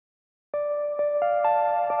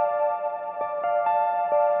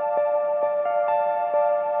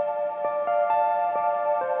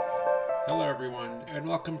everyone, and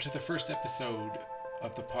welcome to the first episode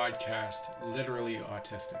of the podcast, Literally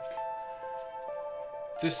Autistic.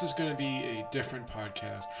 This is going to be a different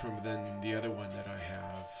podcast than the other one that I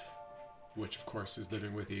have, which of course is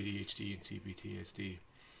Living with ADHD and CPTSD.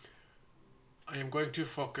 I am going to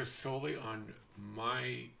focus solely on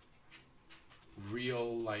my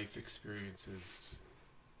real life experiences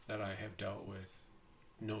that I have dealt with,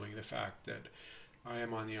 knowing the fact that I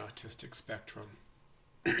am on the autistic spectrum.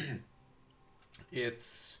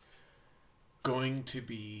 It's going to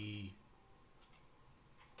be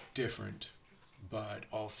different, but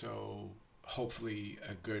also hopefully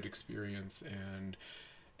a good experience and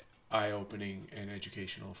eye-opening and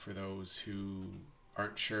educational for those who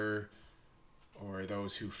aren't sure or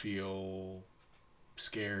those who feel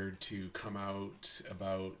scared to come out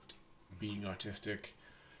about being autistic.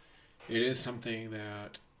 It is something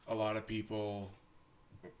that a lot of people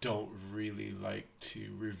don't really like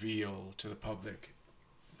to reveal to the public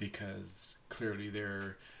because clearly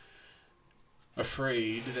they're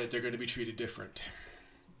afraid that they're going to be treated different,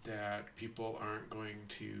 that people aren't going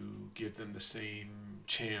to give them the same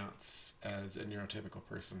chance as a neurotypical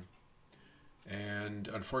person. And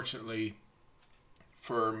unfortunately,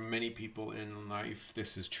 for many people in life,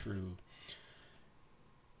 this is true.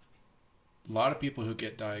 A lot of people who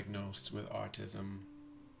get diagnosed with autism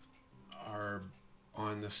are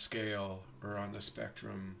on the scale or on the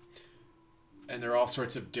spectrum, and there are all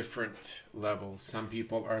sorts of different levels. Some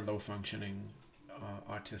people are low functioning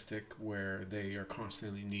autistic, where they are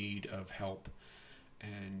constantly in need of help,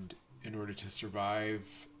 and in order to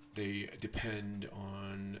survive they depend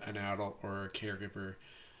on an adult or a caregiver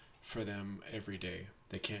for them every day.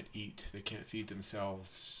 They can't eat, they can't feed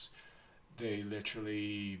themselves, they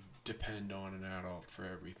literally depend on an adult for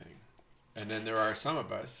everything. And then there are some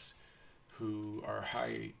of us who are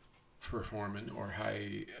high performing or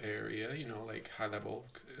high area, like high level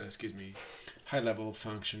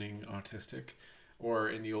functioning autistic, or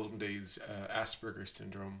in the olden days, Asperger's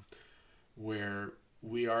syndrome, where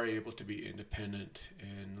we are able to be independent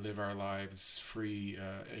and live our lives free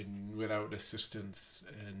and without assistance,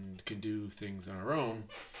 and can do things on our own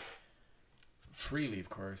freely, of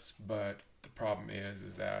course. But the problem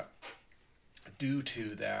is that due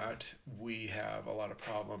to that, we have a lot of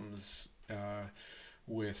problems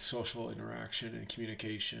with social interaction and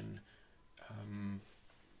communication.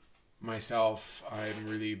 Myself, I'm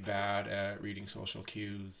really bad at reading social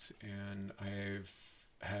cues, and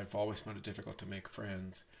have always found it difficult to make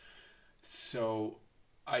friends. So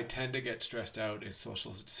I tend to get stressed out in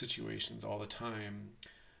social situations all the time,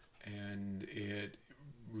 and it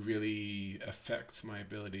really affects my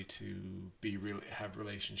ability to have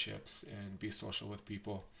relationships and be social with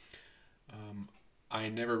people. I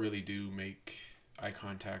never really do make eye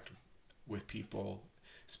contact with people,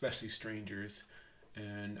 especially strangers,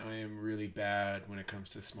 and I am really bad when it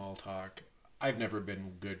comes to small talk. I've never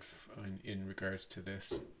been good in regards to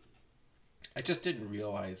this. I just didn't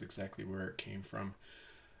realize exactly where it came from.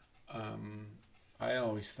 I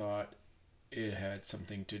always thought it had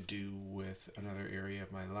something to do with another area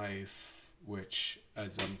of my life, which,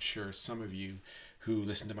 as I'm sure some of you who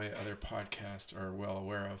listen to my other podcast are well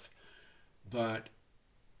aware of. But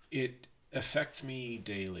it affects me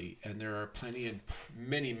daily, and there are plenty and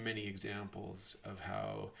many examples of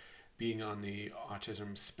how being on the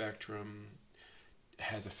autism spectrum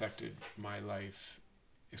has affected my life,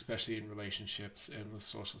 especially in relationships and with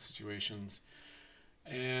social situations.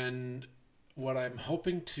 And what I'm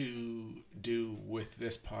hoping to do with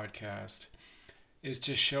this podcast is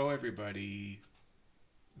to show everybody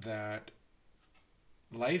that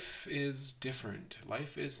life is different.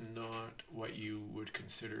 Life is not what you would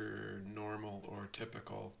consider normal or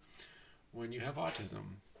typical. When you have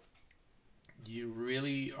autism, you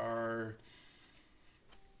really are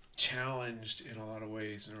challenged in a lot of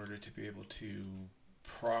ways in order to be able to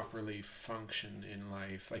properly function in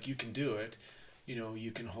life. Like, you can do it,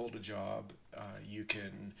 you can hold a job, you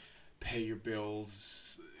can pay your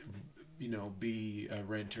bills, be a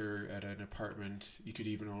renter at an apartment, you could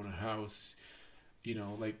even own a house.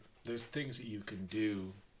 There's things that you can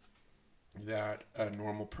do that a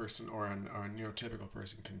normal person or a neurotypical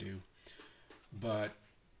person can do, but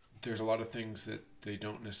there's a lot of things that they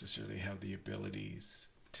don't necessarily have the abilities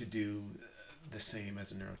to do the same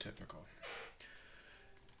as a neurotypical.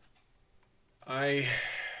 I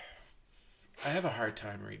have a hard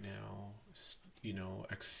time right now,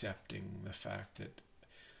 accepting the fact that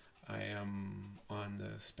I am on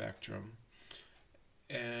the spectrum.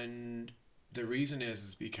 And the reason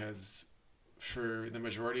is because for the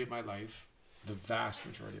majority of my life, the vast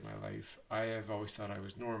majority of my life, I have always thought I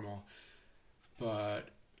was normal. But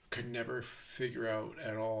could never figure out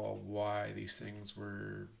at all why these things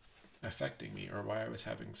were affecting me or why I was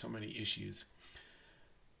having so many issues.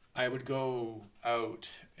 I would go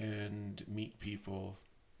out and meet people,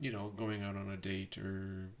 going out on a date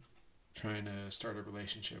or trying to start a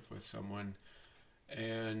relationship with someone,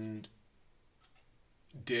 and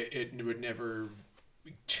it would never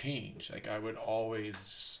change. Like, I would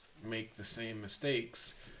always make the same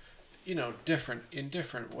mistakes, different in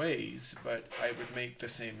different ways, but I would make the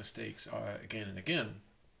same mistakes again and again.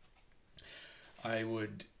 I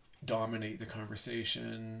would dominate the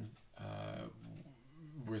conversation,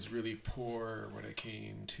 was really poor when it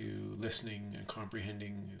came to listening and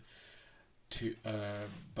comprehending to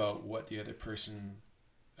about what the other person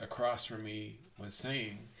across from me was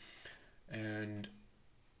saying. And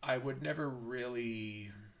I would never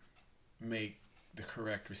really make the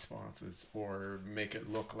correct responses or make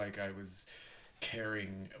it look like I was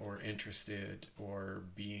caring or interested or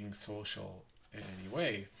being social in any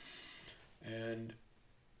way. And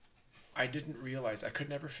I didn't realize, I could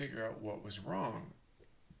never figure out what was wrong.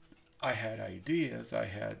 I had ideas, I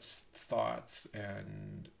had thoughts,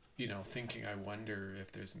 and, thinking, I wonder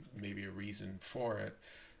if there's maybe a reason for it,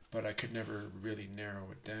 but I could never really narrow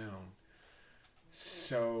it down.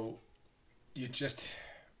 So you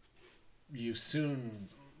soon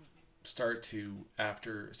start to,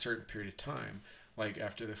 after a certain period of time, like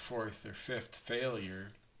after the fourth or fifth failure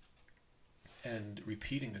and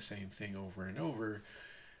repeating the same thing over and over,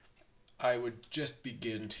 I would just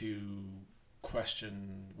begin to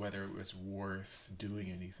question whether it was worth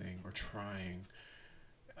doing anything or trying.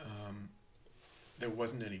 There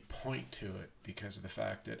wasn't any point to it because of the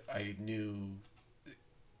fact that I knew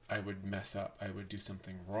I would mess up, I would do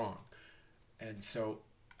something wrong. And so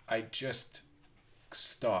I just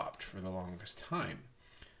stopped for the longest time.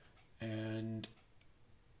 And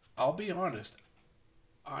I'll be honest,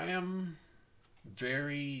 I am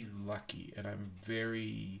very lucky and I'm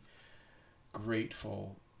very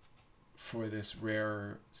grateful for this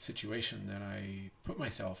rare situation that I put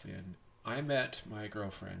myself in. I met my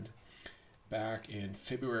girlfriend back in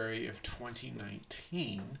February of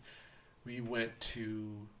 2019. We went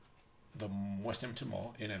to the West Edmonton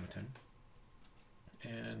Mall in Edmonton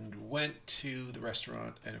and went to the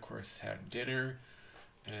restaurant and, of course, had dinner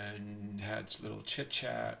and had a little chit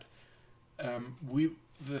chat.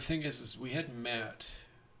 The thing is we had met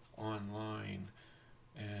online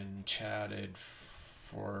and chatted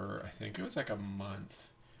for, I think it was like a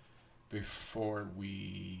month before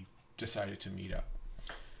we decided to meet up.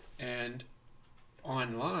 And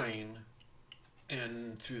online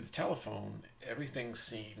and through the telephone, everything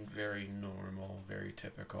seemed very normal, very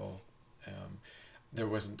typical.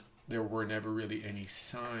 There were never really any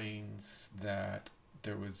signs that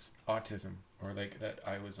there was autism or like that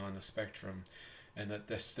I was on the spectrum and that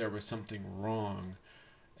there was something wrong.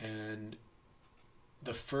 And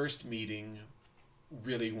the first meeting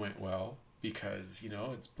really went well because,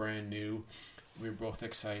 it's brand new. We were both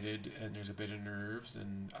excited and there's a bit of nerves,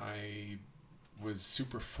 and I was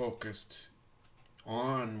super focused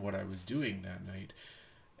on what I was doing that night.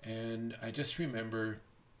 And I just remember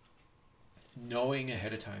knowing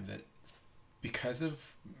ahead of time that because of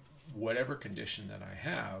whatever condition that I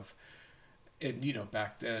have, and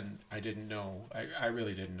back then I didn't know, I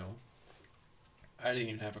really didn't know. I didn't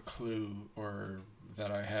even have a clue or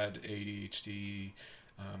that I had ADHD.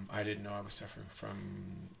 I didn't know I was suffering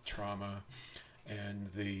from trauma, and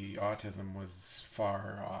the autism was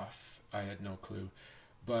far off. I had no clue.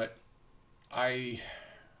 But I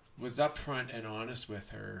was upfront and honest with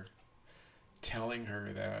her, telling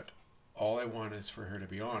her that all I want is for her to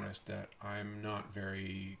be honest, that I'm not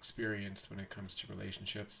very experienced when it comes to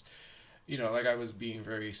relationships. Like, I was being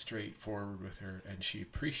very straightforward with her, and she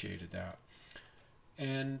appreciated that.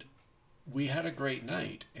 And we had a great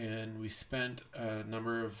night, and we spent a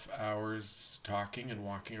number of hours talking and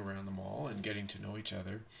walking around the mall and getting to know each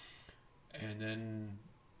other. And then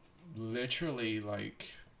literally,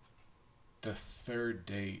 like, the third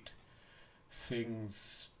date,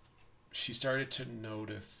 she started to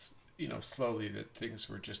notice, slowly, that things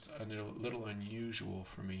were just a little unusual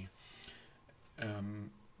for me,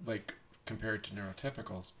 like compared to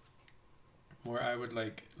neurotypicals, where I would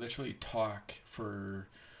like literally talk for,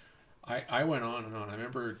 I went on and on. I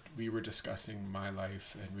remember we were discussing my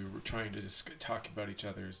life and we were trying to talk about each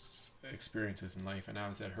other's experiences in life, and I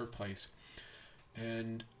was at her place,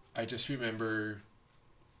 and I just remember,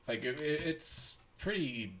 like, it's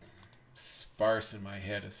pretty sparse in my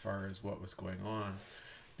head as far as what was going on,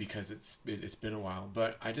 because it's been a while.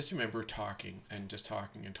 But I just remember talking and just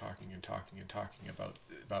talking and talking and talking and talking about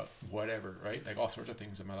whatever, right? Like all sorts of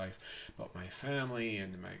things in my life, about my family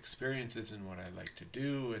and my experiences and what I like to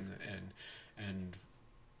do, and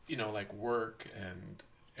like work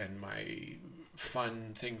and my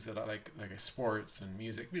fun things that I like sports and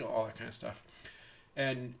music, all that kind of stuff.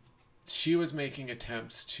 And she was making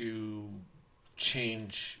attempts to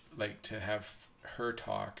change, like to have her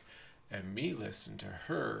talk and me listen to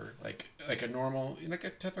her like a normal, like a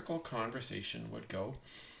typical conversation would go.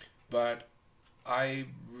 But I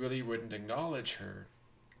really wouldn't acknowledge her.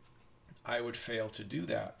 I would fail to do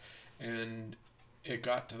that. And it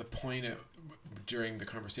got to the point during the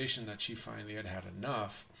conversation that she finally had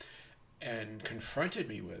enough and confronted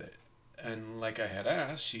me with it. And like I had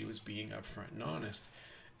asked, she was being upfront and honest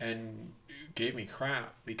and gave me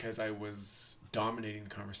crap because I was dominating the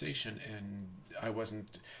conversation and I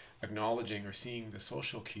wasn't acknowledging or seeing the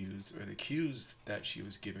social cues or the cues that she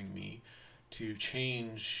was giving me to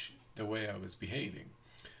change the way I was behaving,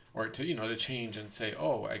 or to to change and say,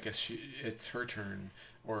 oh, I guess it's her turn,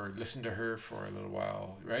 or listen to her for a little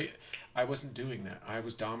while, right? I wasn't doing that. I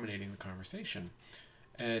was dominating the conversation.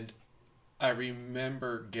 And I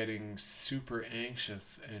remember getting super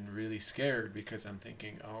anxious and really scared because I'm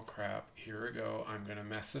thinking, oh crap, here we go. I'm going to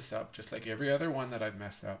mess this up just like every other one that I've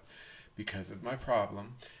messed up because of my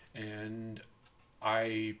problem. And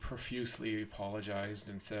I profusely apologized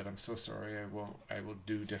and said, I'm so sorry. I will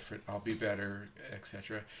do different. I'll be better,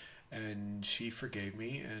 etc. And she forgave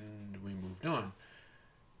me and we moved on.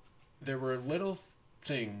 There were little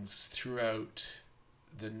things throughout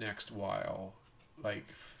the next while, like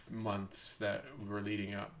months that were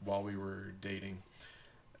leading up while we were dating,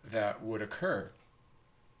 that would occur.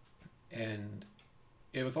 And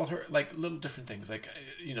it was all her, like little different things, like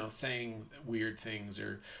saying weird things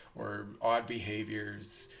or odd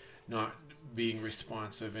behaviors, not being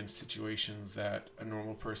responsive in situations that a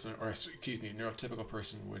normal person, or excuse me, a neurotypical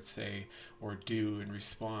person would say or do in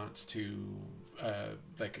response to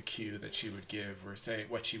like a cue that she would give or say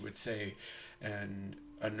what she would say. And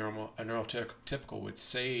a neurotypical would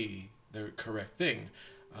say the correct thing.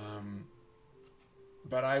 um,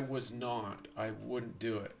 but I was not. I wouldn't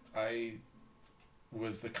do it. I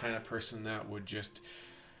was the kind of person that would just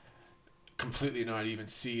completely not even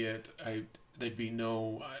see it. There'd be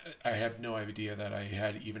no. I have no idea that I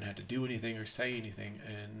had to do anything or say anything,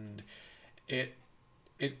 and it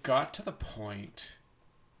it got to the point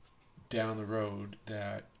down the road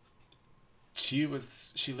that she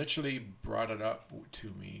literally brought it up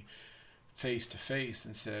to me face to face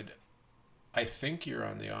and said, "I think you're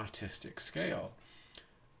on the autistic scale,"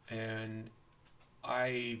 and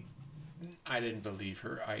I I didn't believe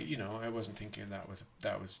her. I wasn't thinking that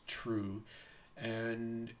was true,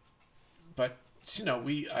 and but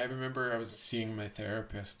I remember I was seeing my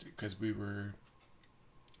therapist because we were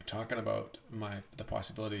talking about the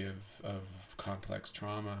possibility of complex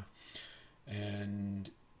trauma, and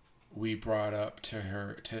we brought up to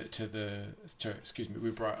her excuse me,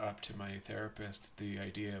 we brought up to my therapist the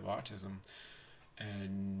idea of autism,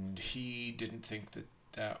 and he didn't think that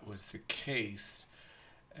that was the case.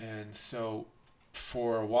 And so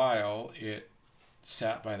for a while, it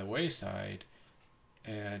sat by the wayside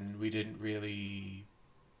and we didn't really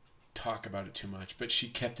talk about it too much, but she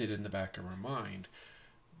kept it in the back of her mind.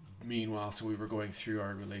 Meanwhile, so we were going through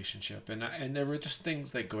our relationship, and there were just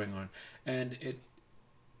things like going on, and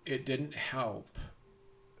it didn't help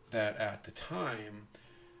that at the time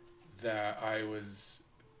that I was,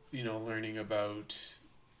 learning about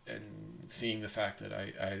and seeing the fact that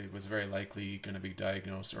I was very likely going to be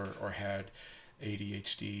diagnosed or had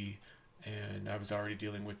ADHD, and I was already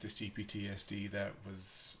dealing with the CPTSD that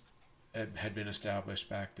had been established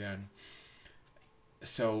back then.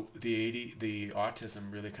 So the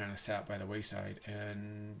autism really kind of sat by the wayside,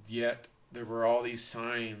 and yet there were all these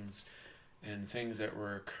signs and things that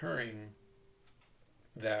were occurring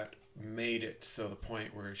that made it so the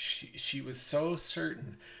point where she was so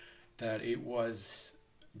certain that it was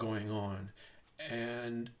going on.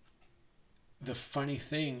 And the funny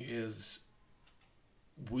thing is,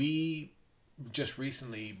 we just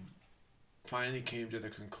recently finally came to the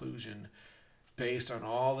conclusion, based on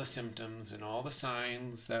all the symptoms and all the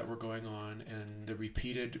signs that were going on and the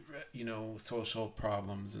repeated social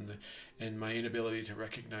problems and my inability to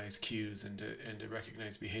recognize cues and to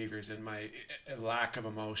recognize behaviors, and my lack of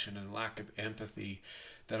emotion and lack of empathy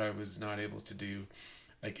that I was not able to do,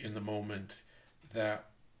 like in the moment, that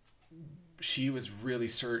she was really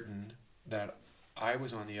certain that I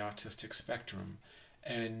was on the autistic spectrum.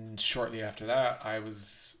 And shortly after that, I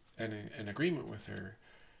was in agreement with her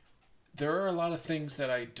there are a lot of things that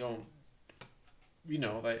I don't,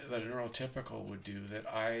 that a neurotypical would do that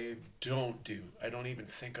I don't do. I don't even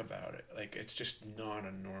think about it. Like, it's just not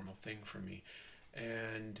a normal thing for me.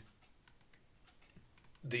 And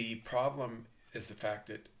the problem is the fact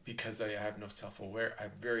that because I have no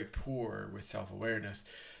I'm very poor with self awareness.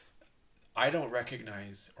 I don't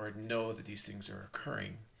recognize or know that these things are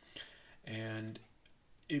occurring. And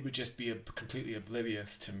it would just be completely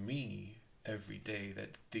oblivious to me every day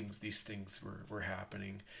that these things were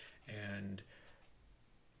happening. And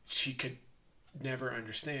she could never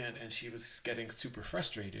understand, and she was getting super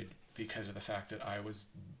frustrated because of the fact that I was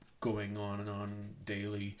going on and on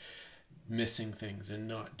daily, missing things and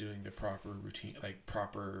not doing the proper routine, like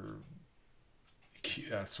proper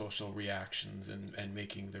social reactions, and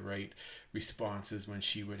making the right responses when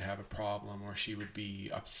she would have a problem or she would be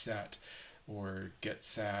upset or get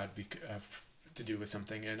sad to do with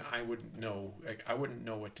something, and I wouldn't know,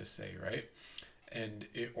 what to say, right?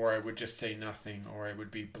 Or I would just say nothing, or I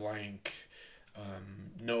would be blank,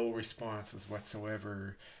 no responses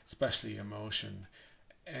whatsoever, especially emotion.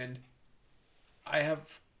 And I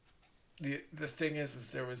have the thing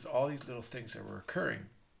is there was all these little things that were occurring,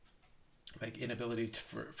 like inability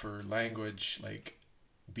for language, like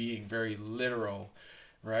being very literal,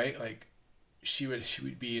 right? Like she would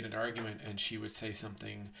be in an argument and she would say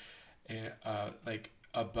something, like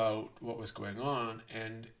about what was going on,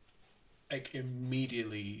 and like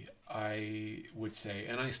immediately I would say,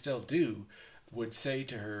 and I still do, would say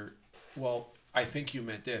to her, well, I think you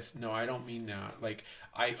meant this. No, I don't mean that. Like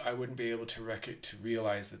I wouldn't be able to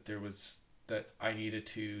realize that that I needed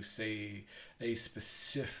to say a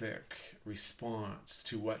specific response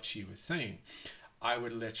to what she was saying. I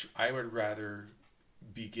would rather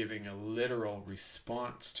be giving a literal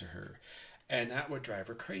response to her, and that would drive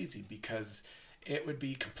her crazy because it would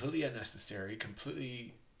be completely unnecessary,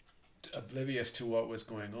 completely oblivious to what was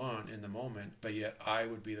going on in the moment, but yet I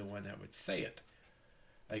would be the one that would say it.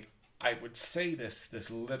 Like I would say this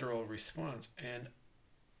literal response, and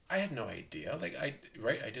I had no idea. Like I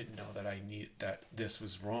didn't know that that this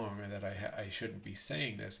was wrong, or that I shouldn't be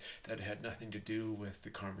saying this. That it had nothing to do with the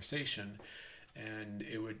conversation, and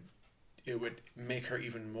it would make her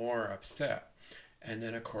even more upset. And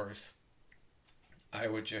then of course I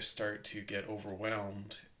would just start to get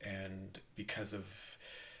overwhelmed, and because of,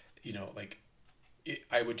 like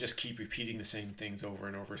I would just keep repeating the same things over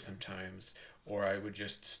and over sometimes, or I would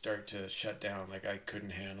just start to shut down. Like I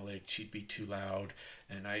couldn't handle it. She'd be too loud,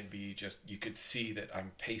 and I'd be just, you could see that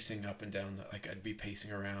I'm pacing up and down. Like I'd be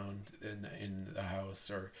pacing around in the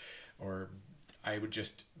house, or I would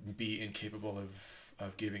just be incapable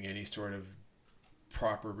of giving any sort of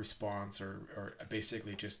proper response, or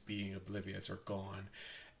basically just being oblivious or gone.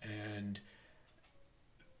 And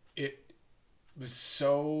it was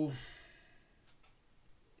so,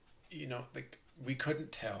 like we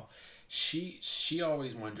couldn't tell. She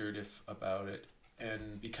always wondered if about it,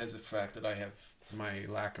 and because of the fact that I have my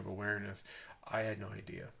lack of awareness, I had no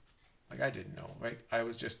idea. Like I didn't know. Right? I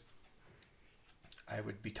would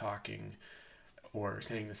be talking or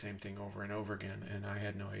saying the same thing over and over again, and I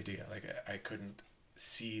had no idea. Like I couldn't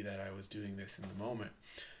see that I was doing this in the moment,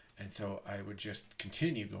 and so I would just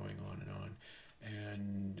continue going on and on.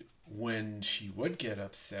 And when she would get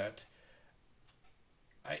upset,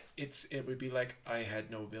 it would be like I had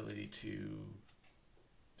no ability to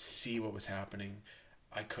see what was happening.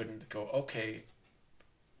 I couldn't go, okay,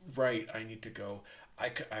 right, I need to go.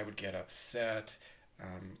 I would get upset.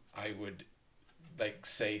 I would like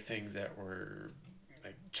say things that were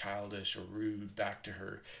like childish or rude back to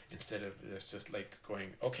her, instead of this just like going,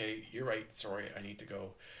 okay, you're right, sorry, I need to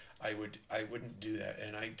go. I wouldn't do that,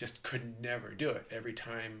 and I just could never do it. Every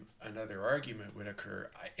time another argument would occur,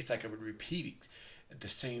 it's like I would repeat the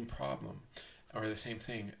same problem or the same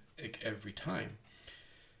thing, like, every time.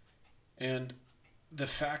 And the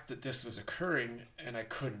fact that this was occurring and I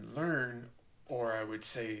couldn't learn, or I would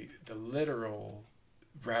say the literal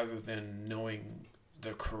rather than knowing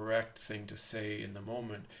the correct thing to say in the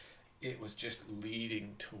moment, it was just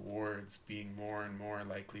leading towards being more and more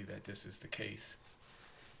likely that this is the case.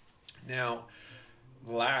 Now,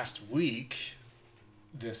 last week,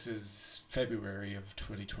 this is February of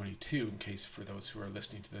 2022, in case for those who are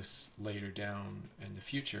listening to this later down in the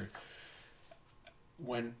future,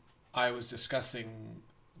 when I was discussing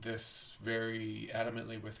this very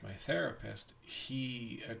adamantly with my therapist,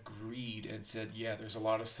 he agreed and said, yeah, there's a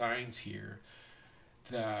lot of signs here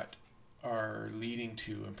that are leading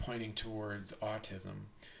to and pointing towards autism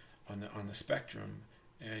on the spectrum.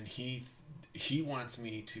 And he wants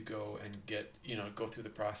me to go and go through the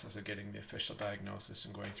process of getting the official diagnosis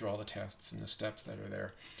and going through all the tests and the steps that are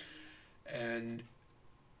there. And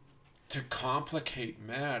to complicate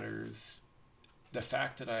matters, the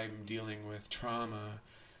fact that I'm dealing with trauma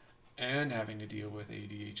and having to deal with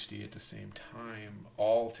ADHD at the same time,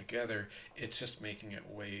 all together, it's just making it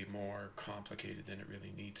way more complicated than it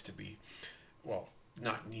really needs to be. Well,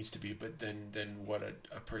 not needs to be, but than what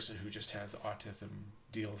a person who just has autism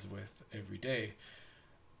deals with every day.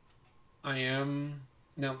 I am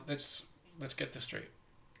now. Let's get this straight.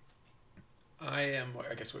 I am,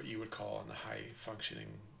 I guess, what you would call on the high functioning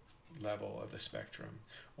level of the spectrum,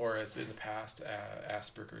 or as in the past,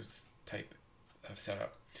 Asperger's type of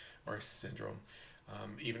setup or syndrome.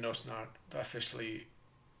 Even though it's not officially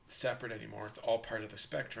separate anymore, it's all part of the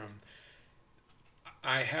spectrum.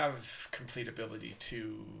 I have complete ability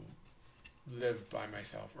to live by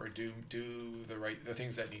myself or do the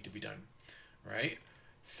things that need to be done, right?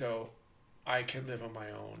 So I can live on my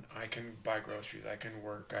own. I can buy groceries. I can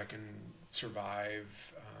work. I can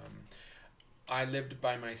survive. I lived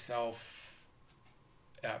by myself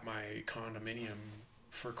at my condominium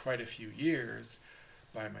for quite a few years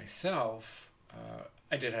by myself.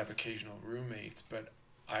 I did have occasional roommates, but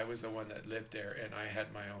I was the one that lived there, and I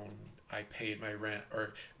had my own. I paid my rent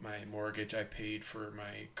or my mortgage. I paid for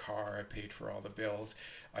my car. I paid for all the bills.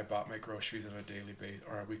 I bought my groceries on a daily basis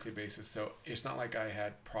or a weekly basis. So it's not like I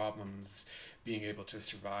had problems being able to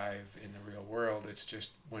survive in the real world. It's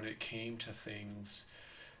just when it came to things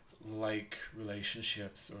like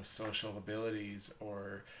relationships or social abilities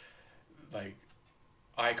or like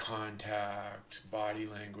eye contact, body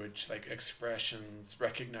language, like expressions,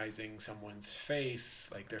 recognizing someone's face,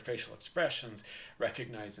 like their facial expressions,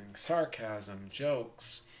 recognizing sarcasm,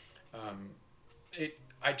 jokes. Um,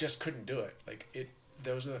 I just couldn't do it. Like it,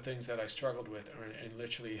 those are the things that I struggled with and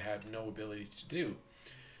literally had no ability to do.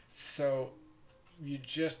 So you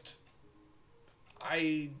just,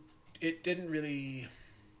 I, it didn't really,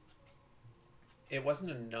 it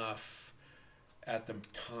wasn't enough at the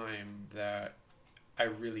time that I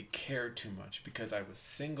really cared too much because I was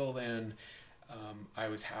single then. I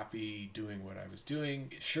was happy doing what I was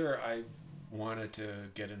doing. Sure, I wanted to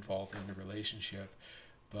get involved in a relationship,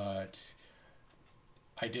 but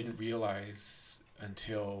I didn't realize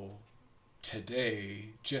until today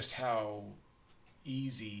just how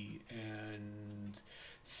easy and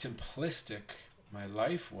simplistic my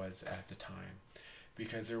life was at the time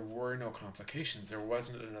because there were no complications. There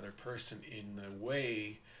wasn't another person in the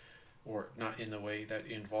way or not in the way that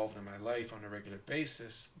involved in my life on a regular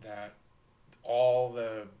basis that all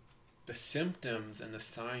the symptoms and the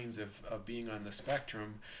signs of being on the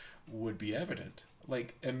spectrum would be evident.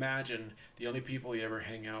 Like imagine the only people you ever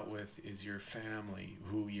hang out with is your family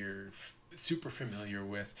who you're super familiar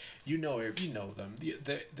with. You know them.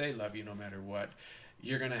 They love you no matter what.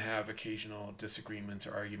 You're going to have occasional disagreements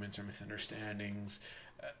or arguments or misunderstandings.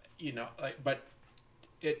 Like but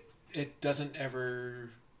it doesn't ever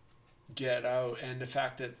get out, and the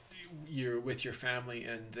fact that you're with your family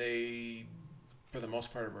and they for the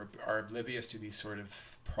most part are oblivious to these sort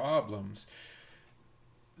of problems,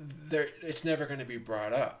 there it's never going to be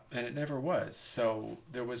brought up, and it never was. So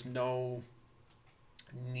there was no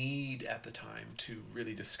need at the time to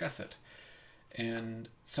really discuss it, and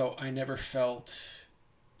so I never felt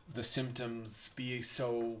the symptoms be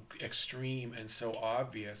so extreme and so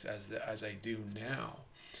obvious as I do now.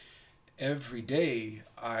 Every day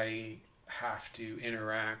I have to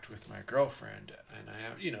interact with my girlfriend, and I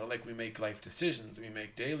have, like we make life decisions, we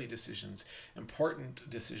make daily decisions, important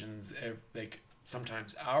decisions, like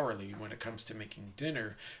sometimes hourly, when it comes to making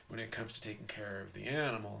dinner, when it comes to taking care of the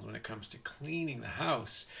animals, when it comes to cleaning the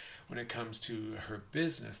house, when it comes to her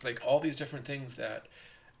business, like all these different things that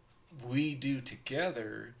we do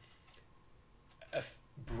together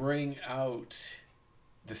bring out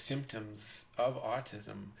the symptoms of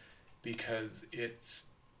autism because it's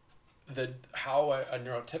the how a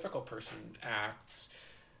neurotypical person acts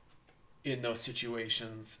in those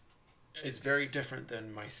situations is very different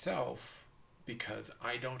than myself because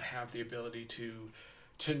I don't have the ability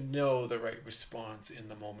to know the right response in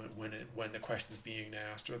the moment when the question is being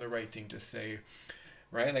asked or the right thing to say,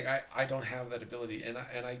 right? Like I don't have that ability, and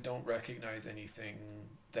I don't recognize anything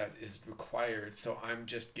that is required, so I'm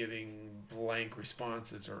just giving blank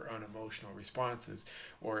responses or unemotional responses,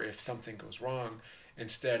 or if something goes wrong,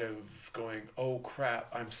 instead of going, oh crap,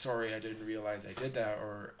 I'm sorry, I didn't realize I did that,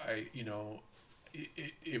 or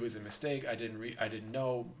it was a mistake, I didn't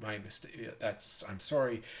know my mistake, that's I'm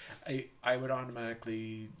sorry, I would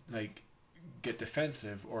automatically like get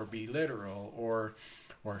defensive or be literal or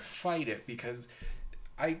fight it because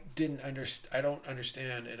I don't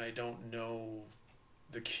understand, and I don't know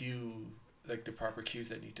the cue, like the proper cues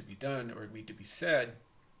that need to be done or need to be said.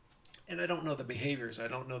 and I don't know the behaviors, I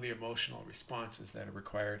don't know the emotional responses that are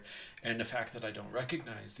required, and the fact that I don't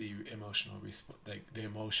recognize the the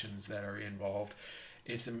emotions that are involved,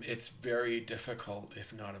 it's very difficult,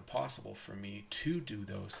 if not impossible, for me to do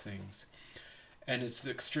those things, and it's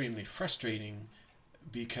extremely frustrating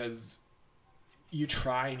because you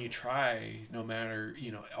try and you try no matter,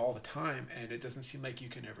 all the time, and it doesn't seem like you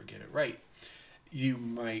can ever get it right. You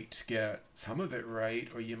might get some of it right,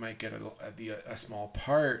 or you might get a small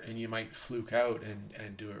part, and you might fluke out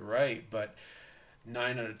and do it right, but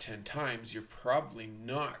 9 out of 10 times you're probably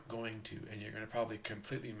not going to, and you're going to probably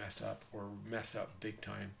completely mess up or mess up big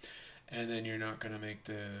time, and then you're not going to make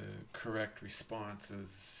the correct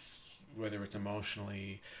responses, whether it's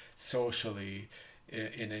emotionally, socially,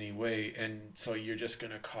 in any way, and so you're just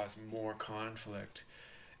going to cause more conflict.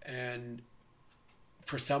 And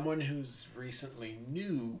for someone who's recently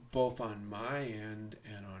new, both on my end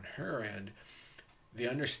and on her end, the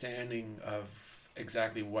understanding of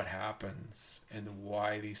exactly what happens and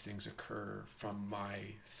why these things occur from my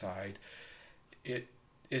side, it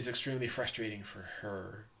is extremely frustrating for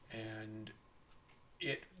her, and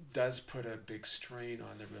it does put a big strain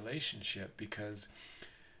on the relationship because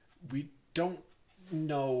we don't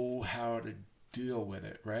know how to deal with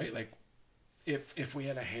it, right? Like, if we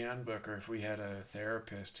had a handbook, or if we had a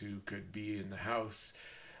therapist who could be in the house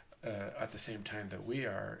at the same time that we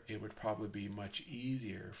are, it would probably be much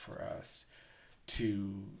easier for us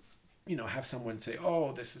to, have someone say,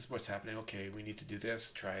 oh, this is what's happening. Okay, we need to do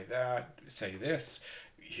this, try that, say this.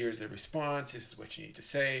 Here's the response. This is what you need to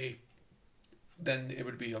say. Then it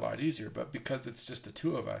would be a lot easier. But because it's just the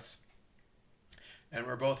two of us, and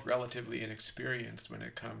we're both relatively inexperienced when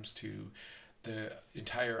it comes to the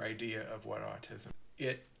entire idea of what autism,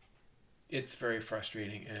 it's very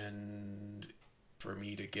frustrating, and for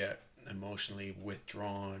me to get emotionally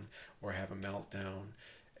withdrawn or have a meltdown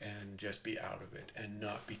and just be out of it and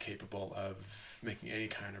not be capable of making any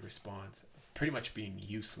kind of response, pretty much being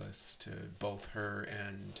useless to both her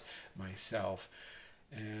and myself.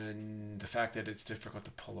 And the fact that it's difficult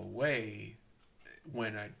to pull away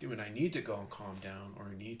when I need to go and calm down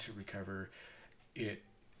or need to recover,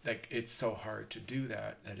 it's so hard to do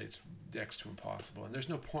that it's next to impossible, and there's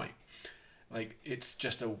no point. Like, it's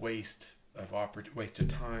just a waste of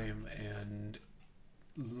time, and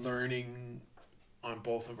learning on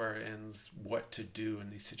both of our ends what to do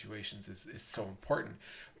in these situations is so important.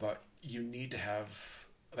 But you need to have,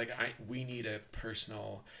 we need a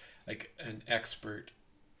personal, an expert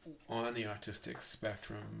on the autistic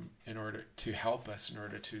spectrum in order to help us, in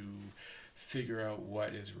order to figure out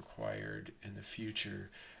what is required in the future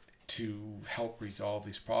to help resolve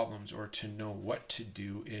these problems, or to know what to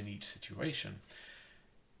do in each situation.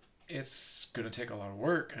 It's going to take a lot of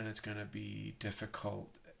work, and it's going to be difficult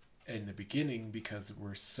in the beginning because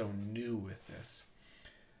we're so new with this.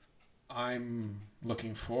 I'm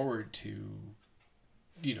looking forward to,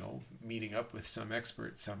 meeting up with some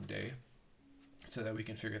expert someday so that we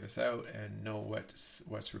can figure this out and know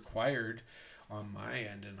what's required on my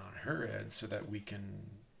end and on her end, so that we can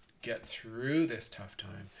get through this tough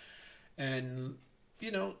time and,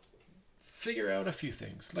 figure out a few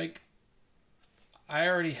things. Like, I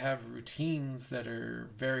already have routines that are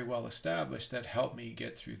very well established that help me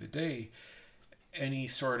get through the day. Any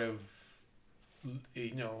sort of,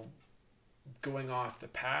 going off the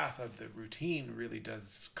path of the routine really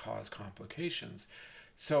does cause complications.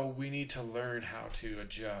 So we need to learn how to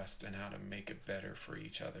adjust and how to make it better for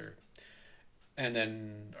each other. And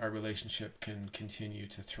then our relationship can continue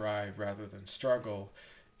to thrive rather than struggle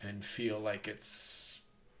and feel like it's,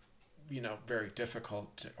 very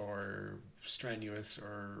difficult or strenuous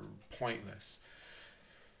or pointless.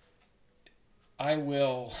 I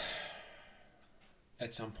will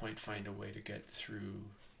at some point find a way to get through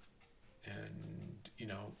and,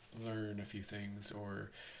 learn a few things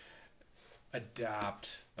or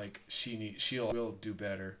adapt. Like, she'll will do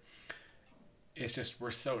better. It's just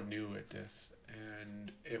we're so new at this,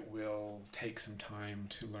 and it will take some time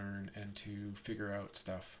to learn and to figure out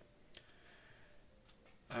stuff.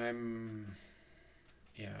 I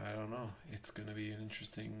don't know. It's going to be an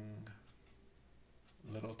interesting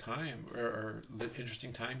little time, or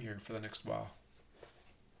interesting time here for the next while.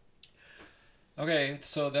 Okay,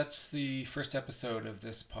 so that's the first episode of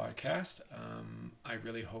this podcast. I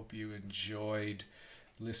really hope you enjoyed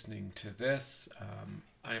listening to this.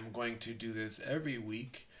 I'm going to do this every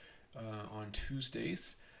week on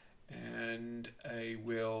Tuesdays, and I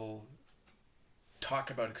will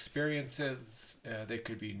talk about experiences. They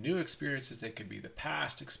could be new experiences, they could be the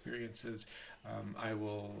past experiences. I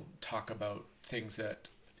will talk about things that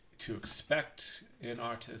to expect in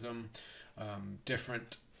autism,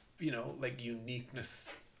 different like unique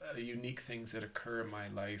things that occur in my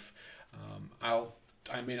life.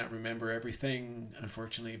 I may not remember everything,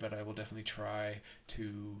 unfortunately, but I will definitely try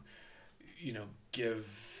to, give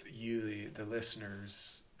you, the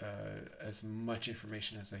listeners, as much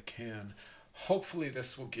information as I can. Hopefully,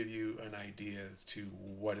 this will give you an idea as to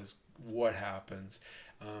what happens,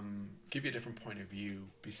 give you a different point of view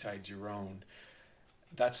besides your own.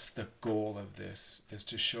 That's the goal of this, is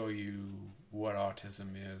to show you what autism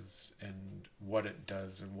is and what it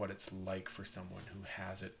does and what it's like for someone who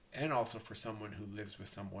has it, and also for someone who lives with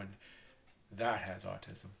someone that has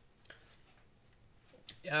autism.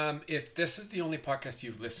 If this is the only podcast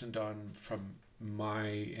you've listened on from my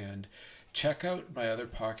end, check out my other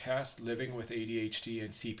podcast, Living with ADHD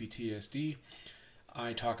and CPTSD.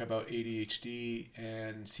 I talk about ADHD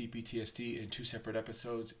and CPTSD in 2 separate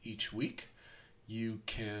episodes each week. You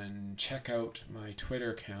can check out my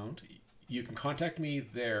Twitter account. You can contact me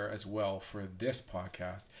there as well for this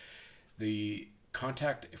podcast. The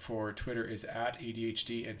contact for Twitter is at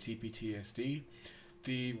ADHD and CPTSD.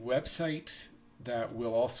 The website that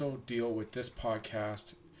will also deal with this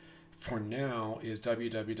podcast for now is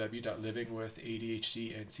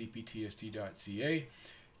www.livingwithadhdandcptsd.ca.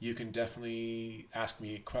 You can definitely ask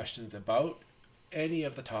me questions about any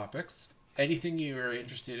of the topics. Anything you are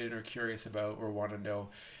interested in or curious about or want to know,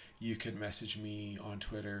 you can message me on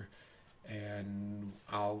Twitter, and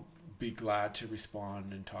I'll be glad to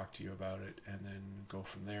respond and talk to you about it, and then go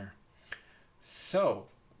from there. So,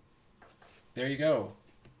 there you go.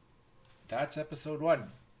 That's episode 1.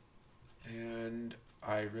 And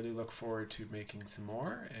I really look forward to making some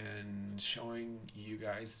more and showing you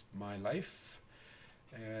guys my life.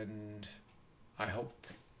 And I hope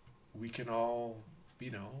we can all,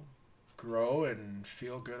 grow and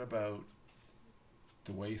feel good about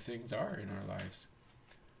the way things are in our lives.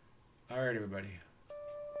 All right, everybody.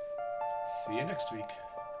 See you next week.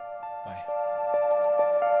 Bye.